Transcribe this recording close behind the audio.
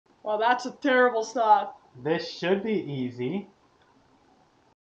Well, that's a terrible start. This should be easy.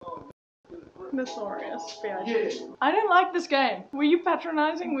 Notorious, B.I.G. I don't like this game. Were you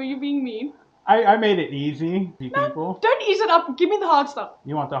patronizing? Were you being mean? I made it easy, you No, people. don't ease it up. Give me the hard stuff.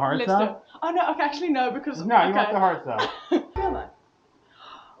 You want the hard Let's do stuff? it. Oh no, okay, actually no, because No, you want the hard stuff. Feel that.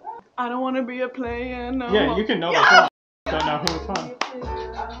 I don't want to be a player. No. Yeah, you can know the song. Don't know who it's from.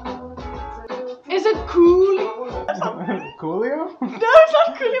 Is it Coolio? Coolio? No, it's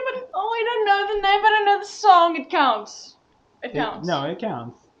not Coolio, but I don't know the name, but I know the song. It counts. It counts. No, it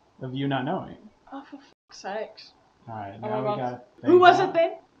counts. Of you not knowing. Oh, for fuck's sakes. Alright, Oh now my we God. got... Who was it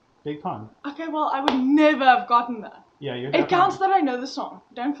then? Big Pun. Okay, well, I would never have gotten that. Yeah, you're It counts that I know the song.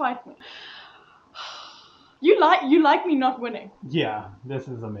 Don't fight me. You like me not winning. Yeah, this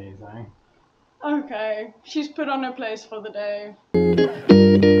is amazing. Okay, she's put on her place for the day.